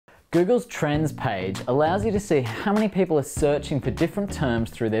Google's Trends page allows you to see how many people are searching for different terms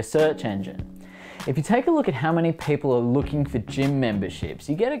through their search engine. If you take a look at how many people are looking for gym memberships,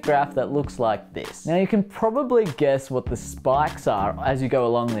 you get a graph that looks like this. Now you can probably guess what the spikes are as you go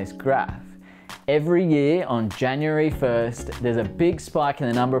along this graph. Every year on January 1st, there's a big spike in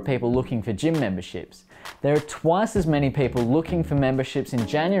the number of people looking for gym memberships. There are twice as many people looking for memberships in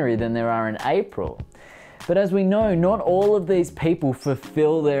January than there are in April. But as we know, not all of these people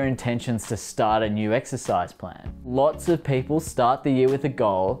fulfill their intentions to start a new exercise plan. Lots of people start the year with a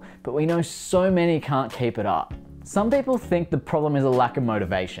goal, but we know so many can't keep it up. Some people think the problem is a lack of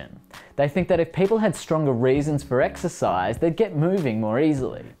motivation. They think that if people had stronger reasons for exercise, they'd get moving more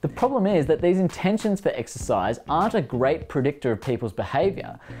easily. The problem is that these intentions for exercise aren't a great predictor of people's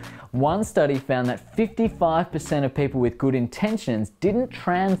behavior. One study found that 55% of people with good intentions didn't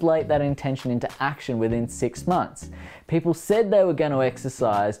translate that intention into action within 6 months. People said they were going to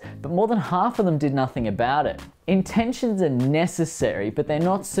exercise, but more than half of them did nothing about it. Intentions are necessary, but they're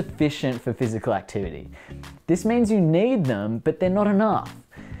not sufficient for physical activity. This means you need them, but they're not enough.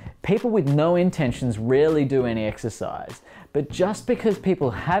 People with no intentions rarely do any exercise, but just because people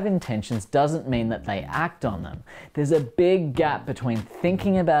have intentions doesn't mean that they act on them. There's a big gap between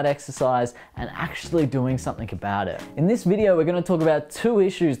thinking about exercise and actually doing something about it. In this video, we're going to talk about two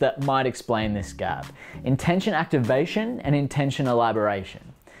issues that might explain this gap: intention activation and intention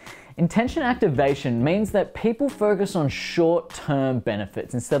elaboration. Intention activation means that people focus on short-term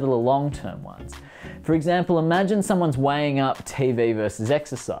benefits instead of the long-term ones. For example, imagine someone's weighing up TV versus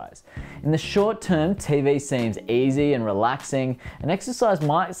exercise. In the short term, TV seems easy and relaxing, and exercise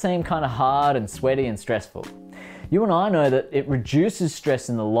might seem kind of hard and sweaty and stressful. You and I know that it reduces stress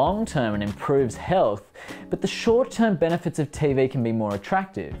in the long term and improves health, but the short-term benefits of TV can be more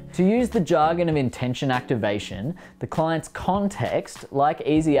attractive. To use the jargon of intention activation, the client's context, like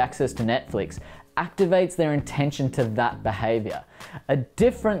easy access to Netflix, activates their intention to that behavior. A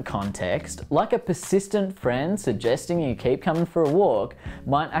different context, like a persistent friend suggesting you keep coming for a walk,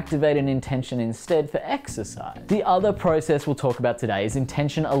 might activate an intention instead for exercise. The other process we'll talk about today is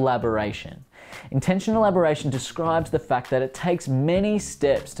intention elaboration. Intention elaboration describes the fact that it takes many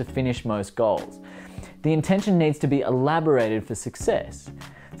steps to finish most goals. The intention needs to be elaborated for success.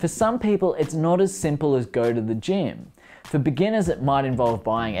 For some people, it's not as simple as go to the gym. For beginners, it might involve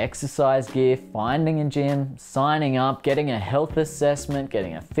buying exercise gear, finding a gym, signing up, getting a health assessment,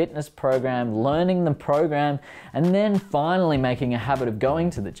 getting a fitness program, learning the program, and then finally making a habit of going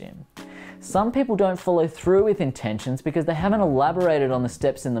to the gym. Some people don't follow through with intentions because they haven't elaborated on the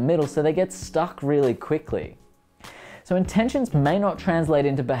steps in the middle, so they get stuck really quickly. So intentions may not translate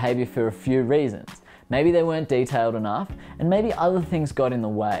into behavior for a few reasons. Maybe they weren't detailed enough, and maybe other things got in the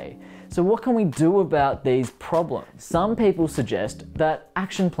way. So what can we do about these problems? Some people suggest that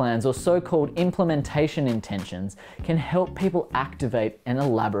action plans, or so-called implementation intentions, can help people activate and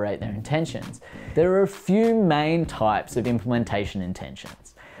elaborate their intentions. There are a few main types of implementation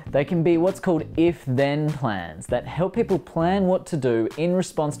intentions. They can be what's called if-then plans that help people plan what to do in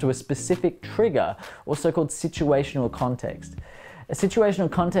response to a specific trigger, or so-called situational context. A situational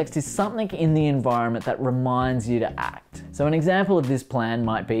context is something in the environment that reminds you to act. So an example of this plan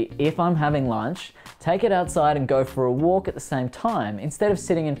might be, if I'm having lunch, take it outside and go for a walk at the same time instead of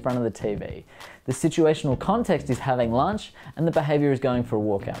sitting in front of the TV. The situational context is having lunch and the behavior is going for a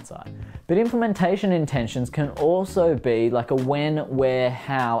walk outside. But implementation intentions can also be like a when, where,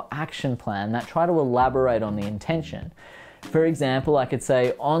 how action plan that try to elaborate on the intention. For example, I could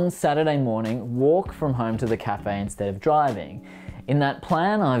say, on Saturday morning, walk from home to the cafe instead of driving. In that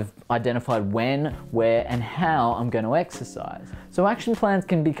plan, I've identified when, where, and how I'm going to exercise. So action plans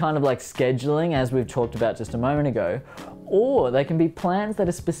can be kind of like scheduling, as we've talked about just a moment ago, or they can be plans that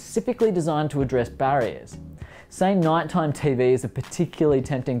are specifically designed to address barriers. Say nighttime TV is a particularly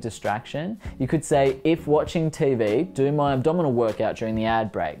tempting distraction. You could say, if watching TV, do my abdominal workout during the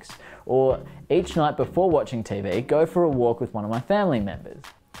ad breaks. Or each night before watching TV, go for a walk with one of my family members.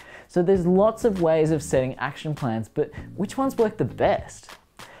 So there's lots of ways of setting action plans, but which ones work the best?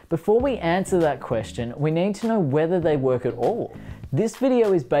 Before we answer that question, we need to know whether they work at all. This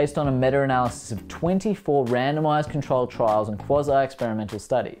video is based on a meta-analysis of 24 randomized controlled trials and quasi-experimental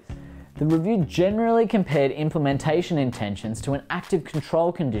studies. The review generally compared implementation intentions to an active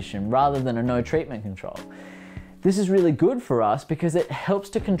control condition rather than a no treatment control. This is really good for us because it helps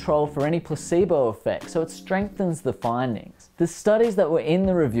to control for any placebo effect, so it strengthens the findings. The studies that were in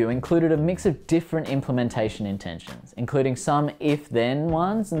the review included a mix of different implementation intentions, including some if-then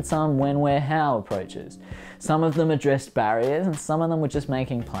ones and some when, where, how approaches. Some of them addressed barriers and some of them were just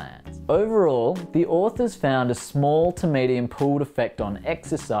making plans. Overall, the authors found a small to medium pooled effect on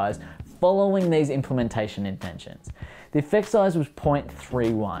exercise following these implementation intentions. The effect size was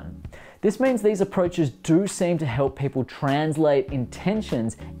 0.31. This means these approaches do seem to help people translate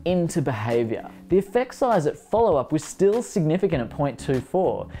intentions into behaviour. The effect size at follow-up was still significant at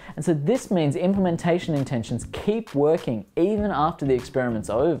 0.24, and so this means implementation intentions keep working even after the experiment's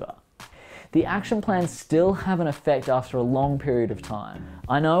over. The action plans still have an effect after a long period of time.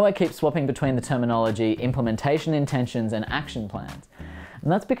 I know I keep swapping between the terminology implementation intentions and action plans,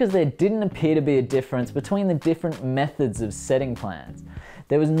 and that's because there didn't appear to be a difference between the different methods of setting plans.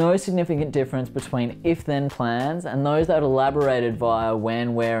 There was no significant difference between if-then plans and those that elaborated via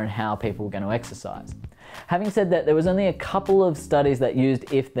when, where, and how people were going to exercise. Having said that, there was only a couple of studies that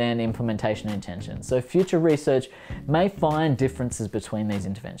used if-then implementation intentions, so future research may find differences between these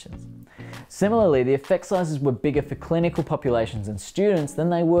interventions. Similarly, the effect sizes were bigger for clinical populations and students than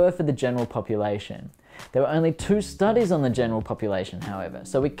they were for the general population. There were only 2 studies on the general population, however,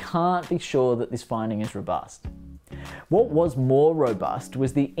 so we can't be sure that this finding is robust. What was more robust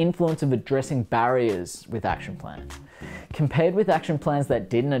was the influence of addressing barriers with action plans. Compared with action plans that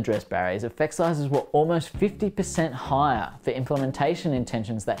didn't address barriers, effect sizes were almost 50% higher for implementation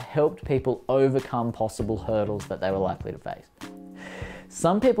intentions that helped people overcome possible hurdles that they were likely to face.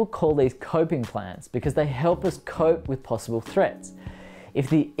 Some people call these coping plans because they help us cope with possible threats. If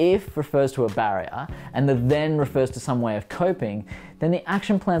the if refers to a barrier and the then refers to some way of coping, then the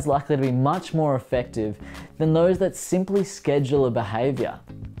action plan is likely to be much more effective than those that simply schedule a behaviour.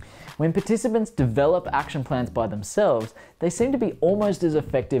 When participants develop action plans by themselves, they seem to be almost as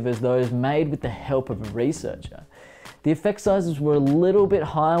effective as those made with the help of a researcher. The effect sizes were a little bit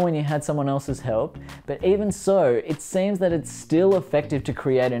higher when you had someone else's help, but even so, it seems that it's still effective to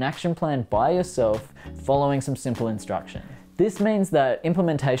create an action plan by yourself following some simple instruction. This means that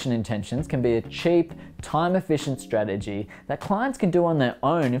implementation intentions can be a cheap, time-efficient strategy that clients can do on their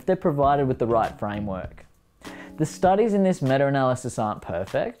own if they're provided with the right framework. The studies in this meta-analysis aren't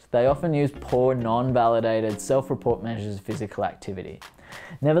perfect. They often use poor, non-validated self-report measures of physical activity.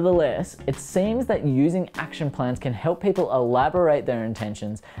 Nevertheless, it seems that using action plans can help people elaborate their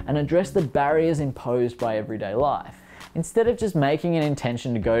intentions and address the barriers imposed by everyday life. Instead of just making an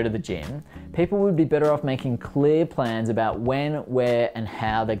intention to go to the gym, people would be better off making clear plans about when, where, and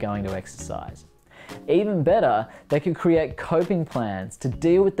how they're going to exercise. Even better, they could create coping plans to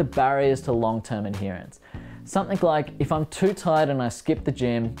deal with the barriers to long-term adherence. Something like, if I'm too tired and I skip the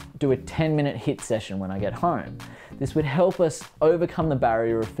gym, do a 10-minute HIIT session when I get home. This would help us overcome the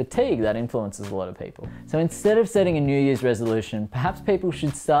barrier of fatigue that influences a lot of people. So instead of setting a New Year's resolution, perhaps people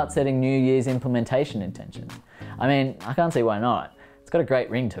should start setting New Year's implementation intentions. I mean, I can't see why not. It's got a great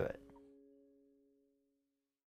ring to it.